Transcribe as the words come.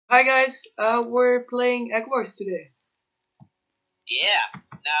Hi guys, we're playing Eggwars today. Yeah.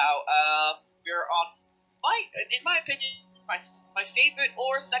 Now, we're on in my opinion, my favorite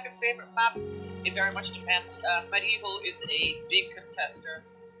or second favorite map. It very much depends. Medieval is a big contester.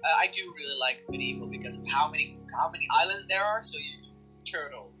 I do really like Medieval because of how many islands there are. So you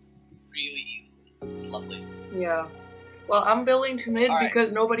turtle really easily. It's lovely. Yeah. Well, I'm building to mid Alright.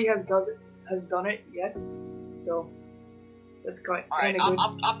 because nobody has done it yet. So that's kind of Alright, good.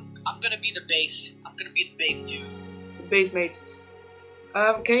 I'm gonna be the base. I'm gonna be the base dude. The base mates.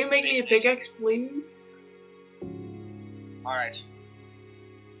 Can you make me a pickaxe, please? Alright.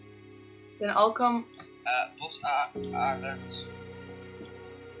 Then I'll come. Both islands.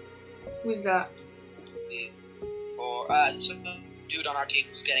 Who's that? For some dude on our team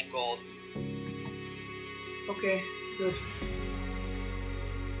who's getting gold. Okay, good.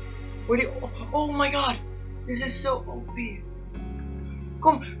 Where do you, oh my god, this is so OP.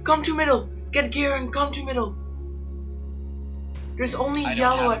 Come to middle. Get gear and come to middle. There's only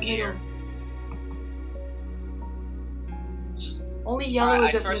yellow at middle. Only yellow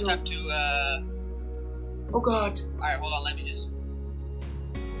is at middle. I first have to. Oh god. Alright, hold on. Let me just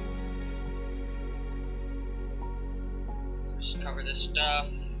cover this stuff.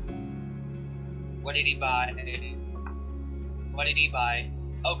 What did he buy? What did he buy?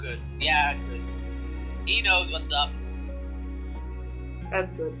 Oh, good. Yeah, good. He knows what's up.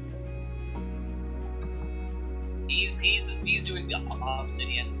 That's good. He's doing the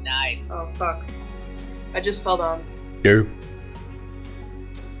obsidian. Nice. Oh fuck. I just fell down. Yo.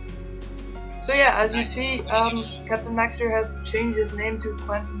 So yeah, as you see, Captain Maxter has changed his name to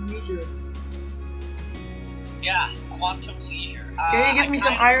Quantum Leisure. Yeah, Quantum Leisure. Can you give me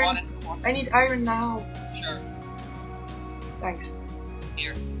some iron? I need iron now. Sure. Thanks.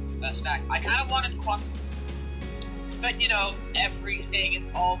 Here, stack. I kind of wanted Quantum, but you know, everything is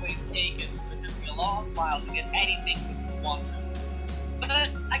always taken, so it took me a long while to get anything with Quantum. But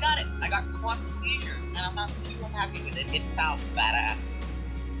I got it. I got Quantum Leisure, and I'm not too unhappy with it. It sounds badass.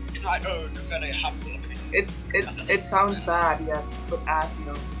 In my own very humble opinion. It sounds bad, yes, but ass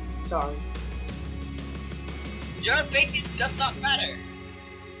no. Sorry. Your opinion does not matter.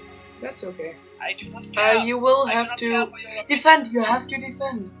 That's okay. I do not care. You will have to defend. You have to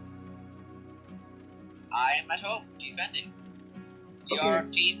defend. I am at home defending. We Okay. are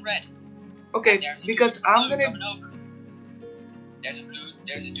team red. Okay, because I'm gonna. Coming over. There's a blue.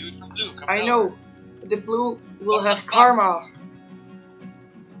 There's a dude from blue coming I over. know. The blue will What the have fuck? karma.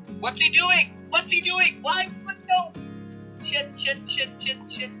 What's he doing? What's he doing? Why? What? No. Shit.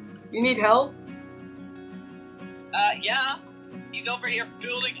 You need help? Yeah. He's over here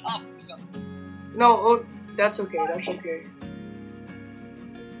building up something. No. Oh, that's okay. That's okay.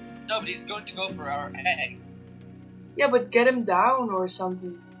 No, but he's going to go for our egg. Yeah, but get him down or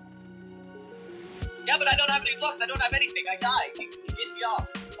something. Yeah, but I don't have any blocks. I don't have anything. I died. He hit me off.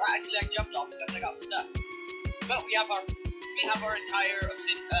 Or actually, I jumped off because I got stuck. But we have our entire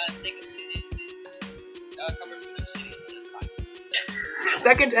obsidian, covered with obsidian, so it's fine.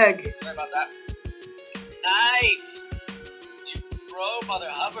 Second egg. Sorry about that. Nice. You pro Mother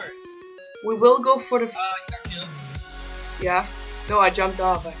Hubbard. We will go for the. You got killed. Yeah. No, I jumped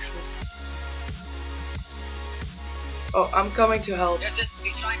off actually. Oh, I'm coming to help. There's this.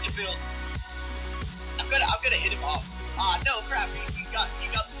 He's trying to build. I'm gonna hit him off. Ah, no crap. He got the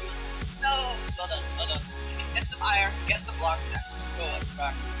boot. No. Hold on. Get some iron. Get some blocks. Go on,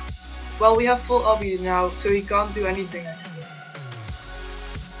 back. Well, we have full obby now, so he can't do anything actually.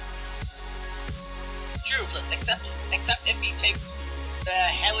 True, except if he takes the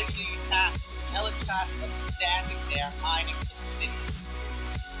hellish task of standing there mining some obsidian.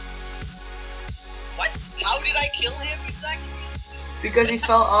 What? How did I kill him exactly? Because he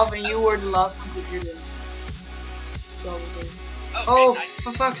fell off and you were the last one to hit him. Probably. Okay, Oh, nice.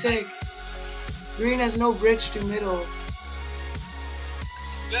 for fuck's sake. Green has no bridge to middle.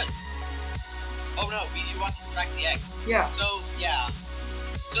 It's good. Oh no, you want to crack the eggs. Yeah. So, yeah.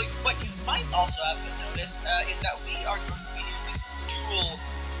 So, what you might also have noticed is that we are going to be using dual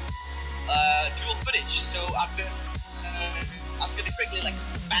footage. So, I'm gonna quickly like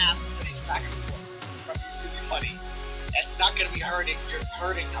spam footage back and forth. It's really funny. And it's not gonna be hurting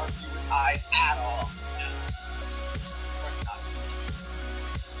our viewers' eyes at all. No. Of course not.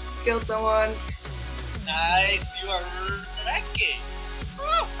 Killed someone. Nice, you are wrecking.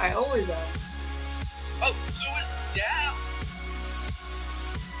 Oh, I always am. blue is down.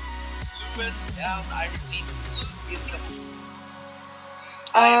 Blue is down. I repeat, blue is coming.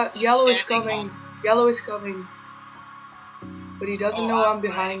 Yellow is coming. Yellow is coming. But he doesn't know I'm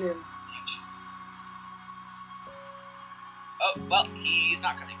behind him. Oh, well, he's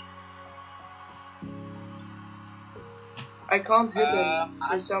not coming. I can't hit him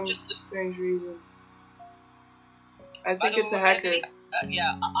for I'm some just strange reason. I by think the it's a way, hacker.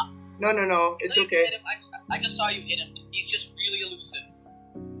 yeah, No, it's you okay. hit him. I just saw you hit him. He's just really elusive.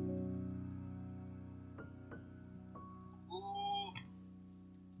 Ooh.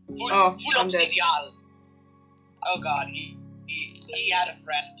 Oh, Full I'm dead. obsidian. Oh god, he had a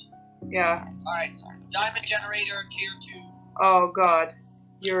friend. Yeah. Alright, diamond generator tier 2. Oh god.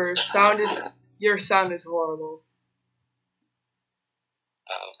 Your sound is horrible.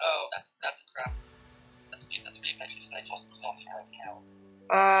 Oh, that's crap. That's pretty funny because I just cough out hell.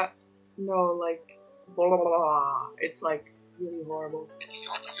 No, like blah blah blah. It's like really horrible. It's your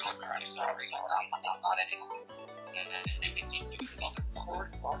crap, sorry. It's not anything.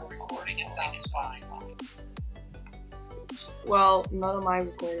 On the recording, it sounds fine. Well, not on my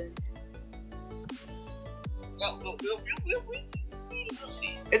recording. Well, we'll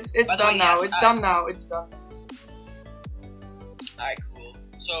see. It's By the done way, now. yes, It's done now. It's done. Alright, cool.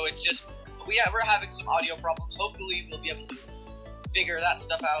 So it's just we're having some audio problems. Hopefully we'll be able to figure that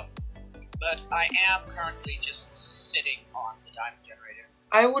stuff out. But I am currently just sitting on the diamond generator.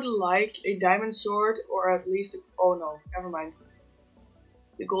 I would like a diamond sword, or at least. Oh no, never mind.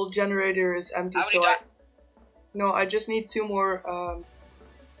 The gold generator is empty, so I just need 2 more.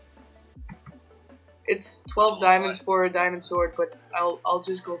 It's 12 diamonds for a diamond sword, but I'll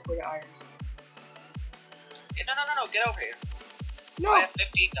just go for the iron sword. Yeah, no, get over here. No, I have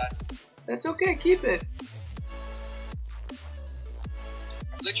 15 diamonds. that's okay. Keep it.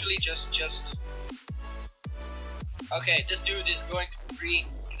 Literally just. Okay, this dude is going to green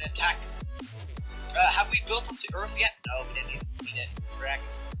and attack. Have we built up to Earth yet? No, we didn't. Correct.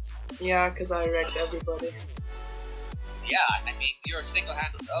 Yeah, cause I wrecked everybody. Yeah, I mean you're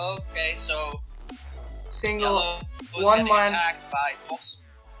single-handed. Okay, so Single Yellow was one getting man. attacked by boss.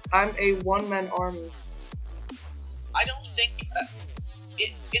 I'm a one-man army. I don't think.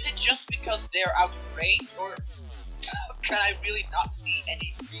 Is it just because they're out of range, or can I really not see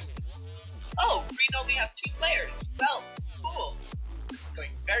any green? Oh, green only has 2 players. Well, cool. This is going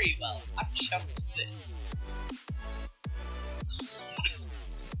very well. I'm chuffed with it.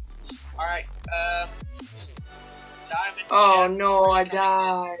 Alright, diamond. Oh no, I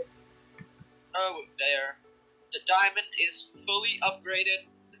died. Oh, there. The diamond is fully upgraded.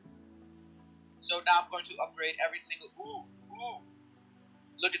 So now I'm going to upgrade every single. Ooh.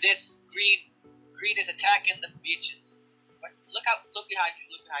 Look at this. Green is attacking the bitches. What? Look behind you.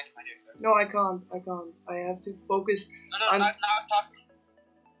 Look behind you, my dear sir. No, I can't. I have to focus. No, I'm not talking.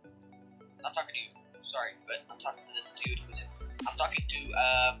 Not talking to you. Sorry, but I'm talking to this dude I'm talking to,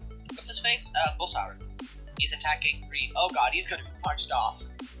 what's his face? Bullsauer. He's attacking green. Oh god, he's gonna be punched off.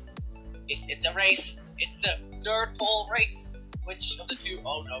 It's a race. It's a nerd pole race. Which of the 2?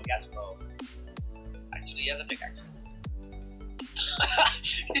 Oh no, he has a bow. Actually, he has a pickaxe.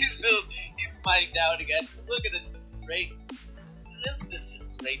 He's fighting down again. Look at this. This is great. This is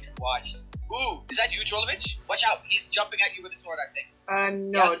great to watch. Ooh, is that you, Drollovitch? Watch out, he's jumping at you with a sword, I think.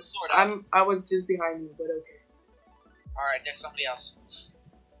 No, I was just behind you, but okay. Alright, there's somebody else.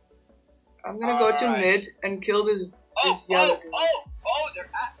 I'm gonna go to mid and kill this yellow dude. Oh, they're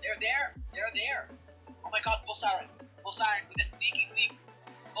there. Oh my god, Bullsiren with the sneaky sneaks.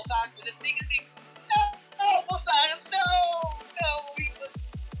 Bullsiren with the sneaky sneaks. No, Bullsiren, no, he was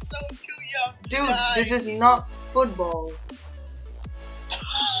so too young. Dude, this is not football.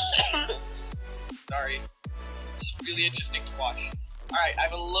 Sorry. It's really interesting to watch. Alright, I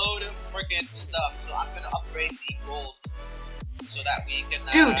have a load of freaking stuff, so I'm gonna upgrade the gold so that we can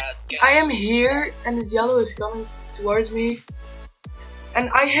Dude, I am here and this yellow is coming towards me. And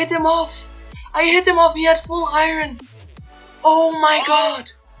I hit him off. He had full iron. Oh my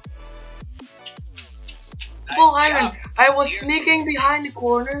god. Nice Full iron. job. I was sneaking behind the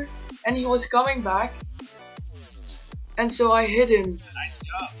corner and he was coming back. And so I hit him. Nice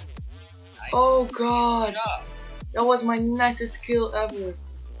job. Oh god. Good job. That was my nicest kill ever.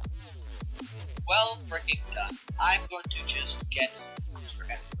 Well freaking done. I'm going to just get some food for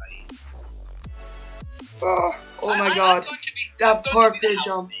everybody. Oh my god. That parkour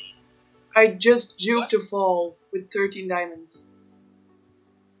jump. I just juked to fall with 13 diamonds.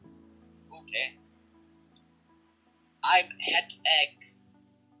 Okay. I'm het egg.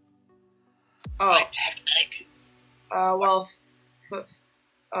 Oh. I'm het egg. Well, What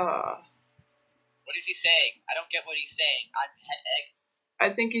is he saying? I don't get what he's saying. I'm het egg. I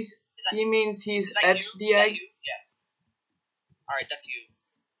think he means he's at the Is that egg. you? Yeah. Alright, that's you.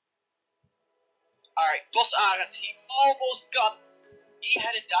 Alright, Boss Arendt, he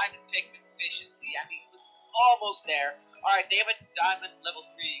had a diamond pigment efficiency. I mean, he was almost there. Alright, they have a diamond level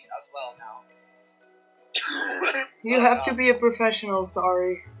 3 as well now. You have to be a professional,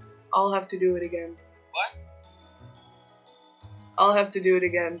 sorry. I'll have to do it again. What? I'll have to do it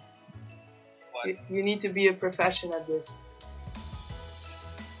again. What? You need to be a profession at this.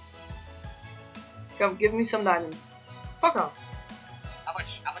 Come, give me some diamonds. Fuck off. How much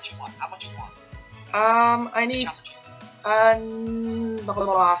you want? How much you want? I need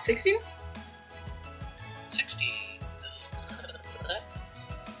 16? 16.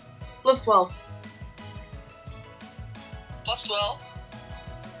 Plus 12. Plus 12.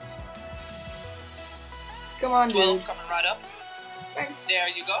 Come on, 12 dude. coming right up. Thanks. There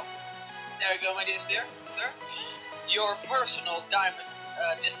you go. There you go, my dear sir. Your personal diamond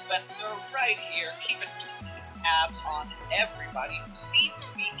dispenser right here, keeping tabs on everybody who seem to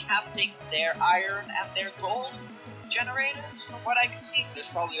be counting their iron and their gold generators. From what I can see, there's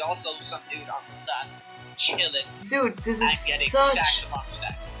probably also some dude on the side chilling. Dude, this and is getting such. stacks upon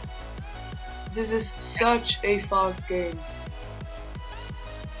stacks. This is such a fast game.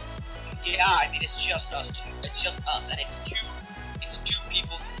 Yeah, I mean it's just us two. It's just us, and it's two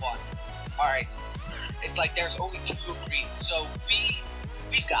people to one. All right, it's like there's only 2 of green, so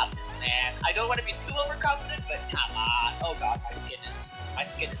we've got this, man. I don't want to be too overconfident, but come on. Oh god, my skin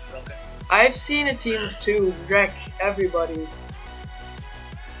is broken. I've seen a team of 2 wreck everybody.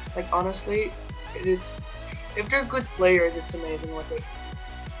 Like honestly, it is. If they're good players, it's amazing what they.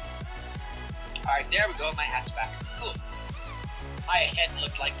 All right, there we go. My hat's back. Cool. My head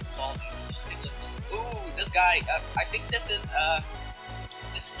looked like the ball. It looks. Ooh, this guy. I think this is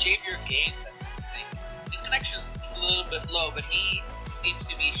Javier Games. I think his connection is a little bit low, but he seems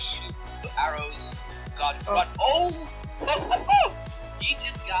to be shooting arrows. God, what? Oh! He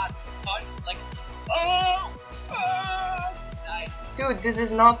just got punched like. Oh! Nice. Dude, this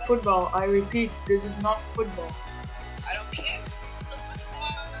is not football. I repeat, this is not football. I don't care. It's so much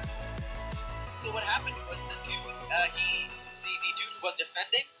fun. So what happened was the dude, the dude who was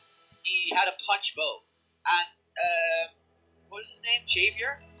defending, he had a punch bow, and what was his name?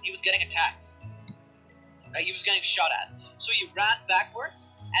 Javier. He was getting attacked. He was getting shot at. So he ran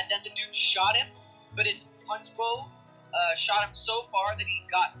backwards, and then the dude shot him, but his punch bow shot him so far that he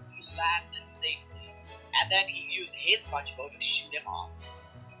landed safely. And then he used his punch bow to shoot him off.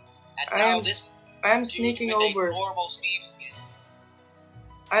 And now I'm sneaking with over. A normal Steve skin.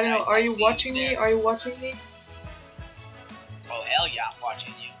 I don't know. Nice, Are I you see watching you me? there. Are you watching me? Oh hell yeah, I'm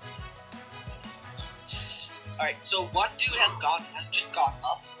watching you. Alright, so one dude has just gone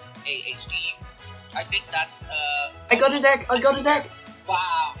up. A Steve. I think that's I got his egg. I got his egg.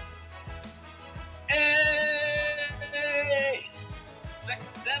 Wow. Hey!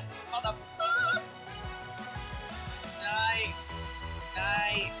 Success, motherfucker! Nice.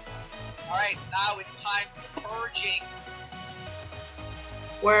 Nice. Alright, now it's time for purging.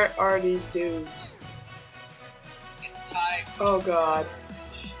 Where are these dudes? It's time. Oh god.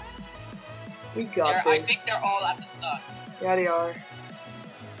 We got I this. think they're all at the sun. Yeah, they are.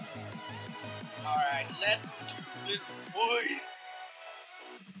 Alright, let's do this, boys.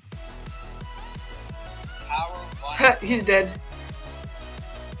 Power 1. He's dead.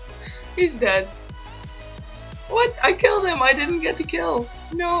 He's dead. What? I killed him. I didn't get the kill.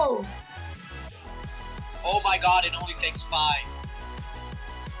 No. Oh my god, it only takes 5.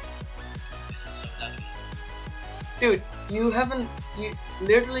 This is so lucky. Dude, you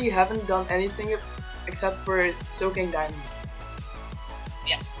literally haven't done anything except for soaking diamonds.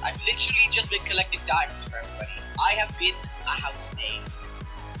 Yes, I've literally just been collecting diamonds for everybody. I have been a house name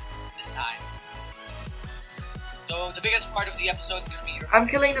this time. So the biggest part of the episode is gonna be your. I'm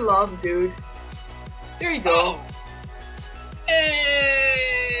killing the last dude. There you go. Oh.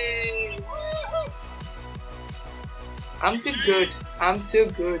 Hey! Woohoo! I'm too good. I'm too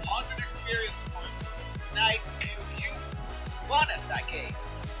good. 100 experience points. Nice, dude. You won us that game.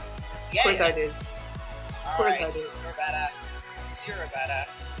 Yeah. Of course I did. Of course I did. You're a badass. You're a badass.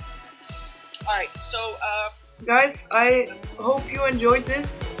 Alright, so, guys, I hope you enjoyed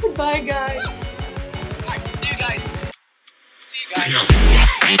this. Goodbye, guys. alright, see you guys. See you guys.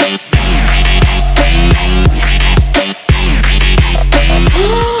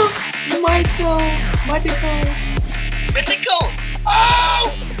 Michael!